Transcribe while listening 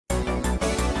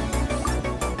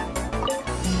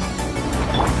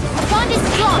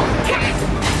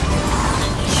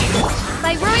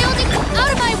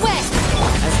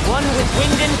with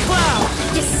wind and cloud.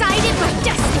 Decided by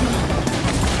destiny.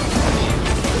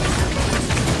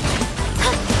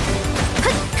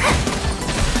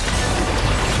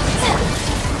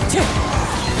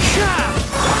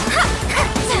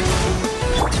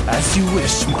 As you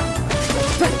wish.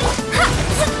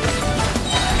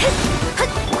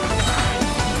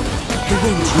 The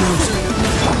wind knows it.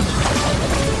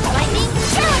 Lightning,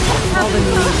 challenge! Fallen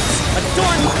leaves,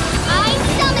 adorn. I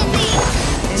summon thee!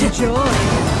 Enjoy.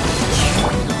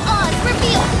 Oz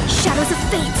reveal! Shadows of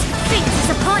fate! Fate is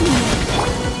upon you!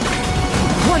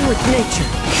 One with nature.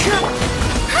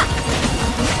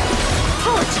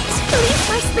 Apologies! Leave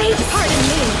my space! Pardon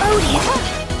me! Odious!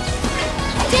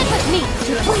 Stand with me!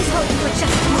 Please hold for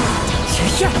just a moment.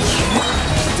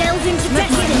 Delve into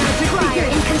destiny prior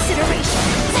in consideration.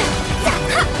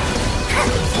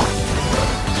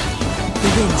 The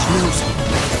wind knows it.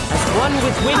 As one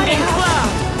with wind and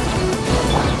cloud.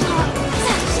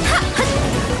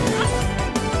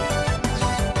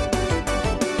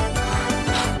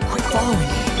 Quit following me.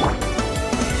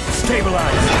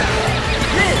 Stabilize.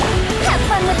 Have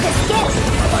fun with this gift!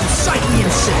 Unsightly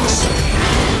insects.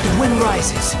 The wind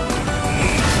rises.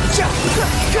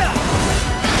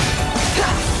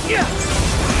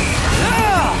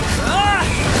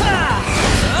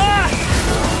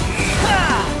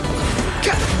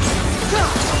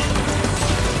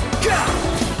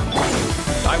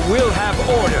 I will have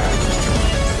order.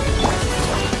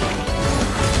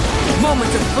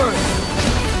 Moment of birth.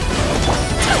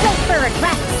 Wait for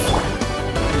regrets!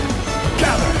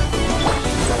 Gather.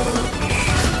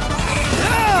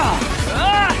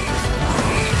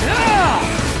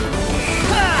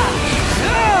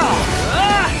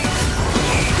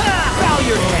 Bow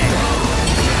your head.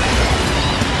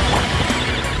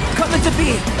 Come into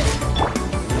being.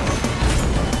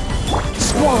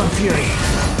 Squall and fury.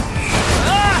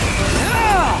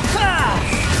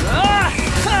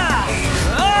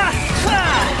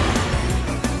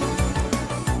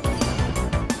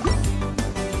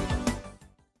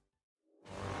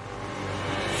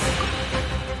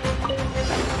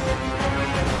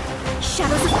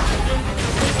 Shadows of...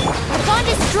 Our bond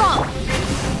is strong!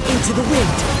 Into the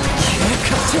wind.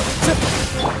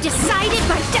 Decided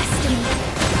by destiny!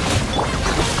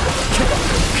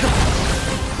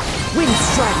 Wind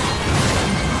strike.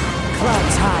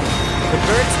 Clouds high. The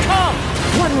birds come.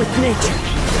 One with nature.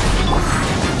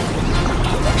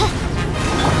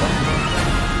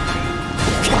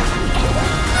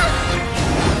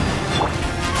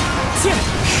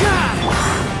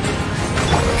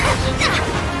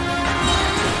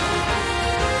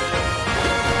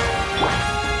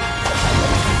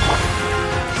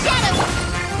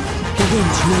 The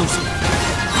wind knows me.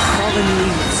 Fallen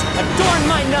leaves. Adorn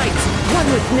my night. One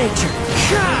with nature.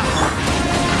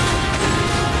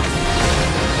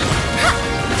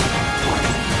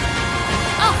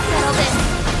 I'll settle this!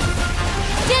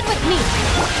 Stand with me!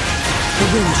 The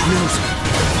wind knows me.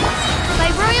 By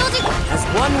royal As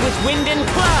one with wind and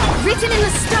cloud. written in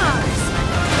the stars!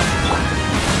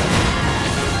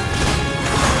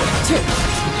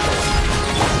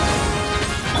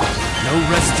 No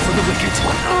rest for the wicked.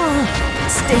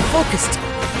 Stay focused.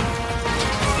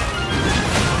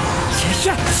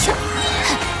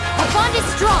 Our bond is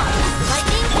strong!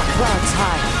 Lightning, Clouds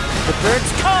high. The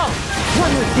birds come.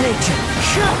 One with nature.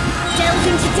 delve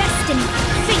into destiny!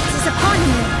 Fate is upon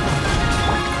you!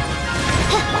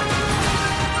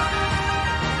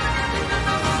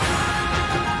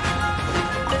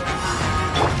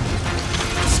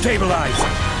 Stabilize.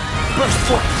 Burst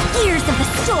forth. Gears of the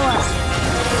storm!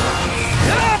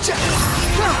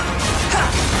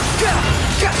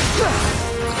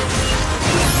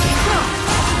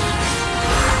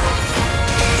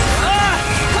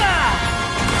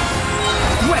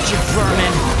 Wretched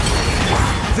vermin!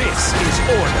 This is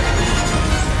order.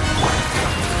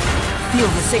 Feel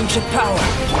this ancient power.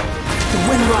 The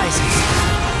wind rises.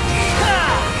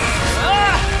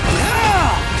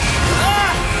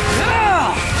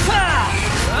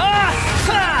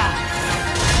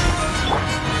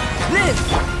 Live!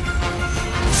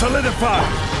 Solidify!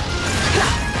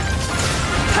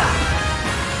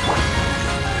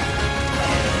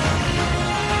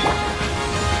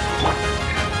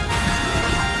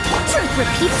 Truth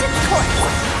repeats its course!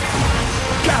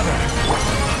 Gather!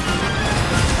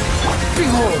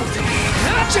 Behold!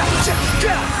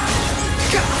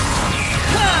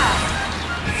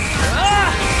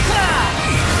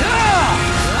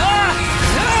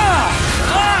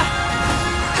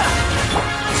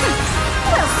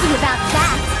 We'll see about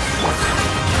that!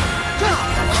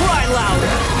 Cry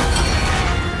louder.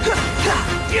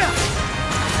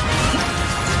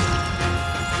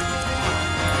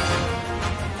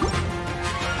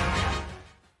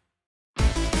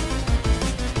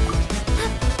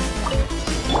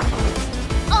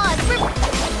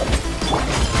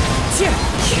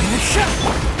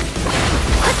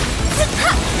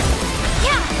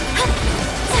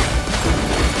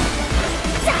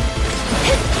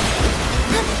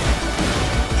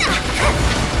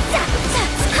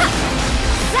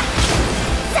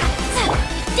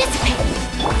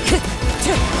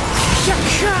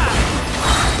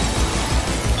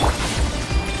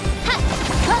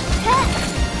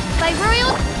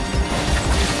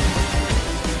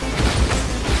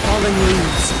 Fallen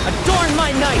leaves, adorn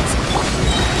my night!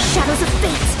 Shadows of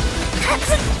fate!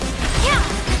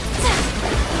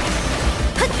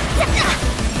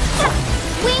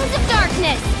 Wings of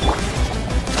darkness!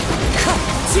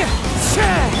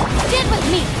 Stand with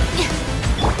me!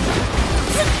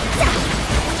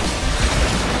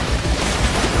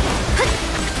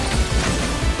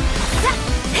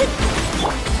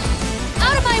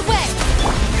 Out of my way!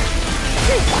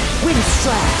 Wind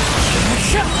strike!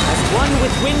 As one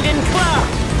with wind and cloud!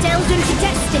 Delved into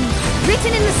destiny,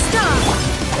 written in the stars!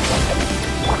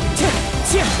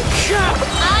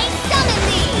 I summon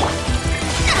thee!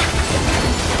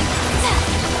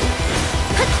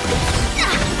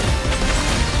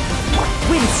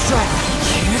 Wind strike!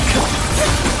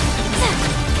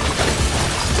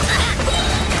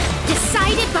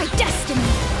 Decided by destiny!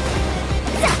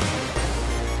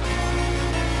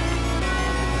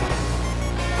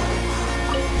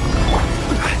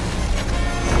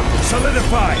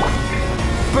 Solidify!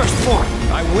 Burst forth!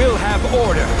 I will have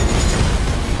order!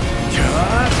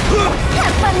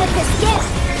 Have fun with this gift!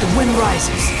 The wind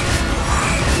rises!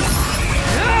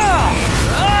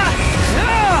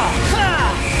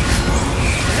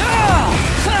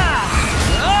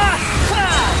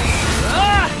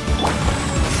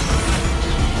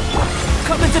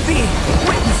 Come into being!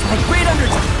 Witness my great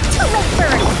undertaking! To late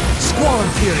bird! Squall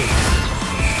and fury!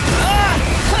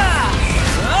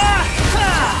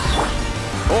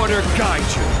 Order guide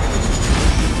you!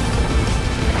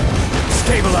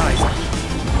 Stabilize!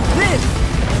 Live!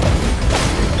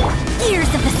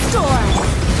 Gears of the storm!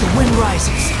 The wind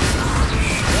rises!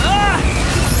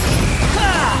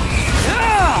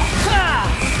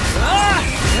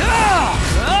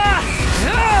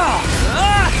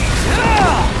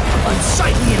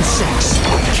 Unsightly insects!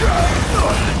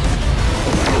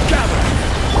 Gather!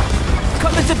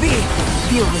 Come into being!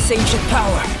 Feel this ancient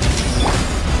power!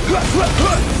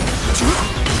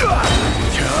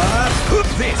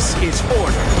 This is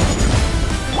order!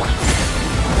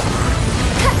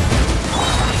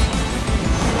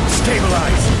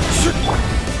 Stabilize!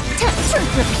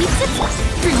 Truth repeats it?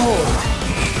 Behold!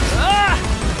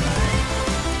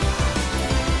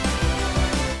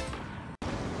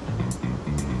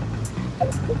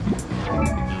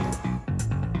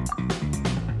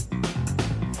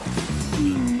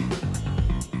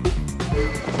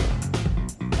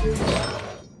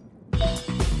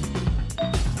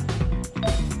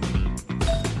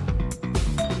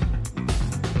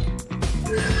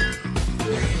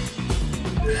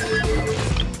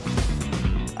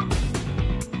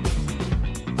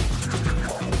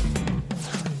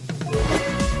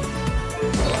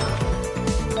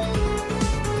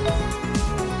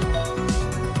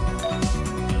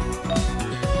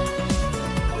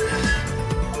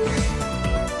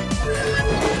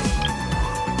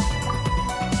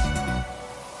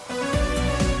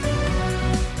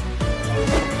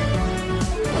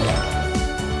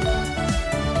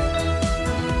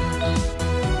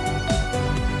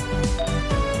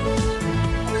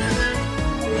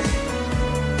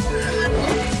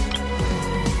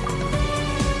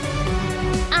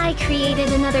 I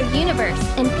created another universe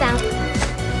and found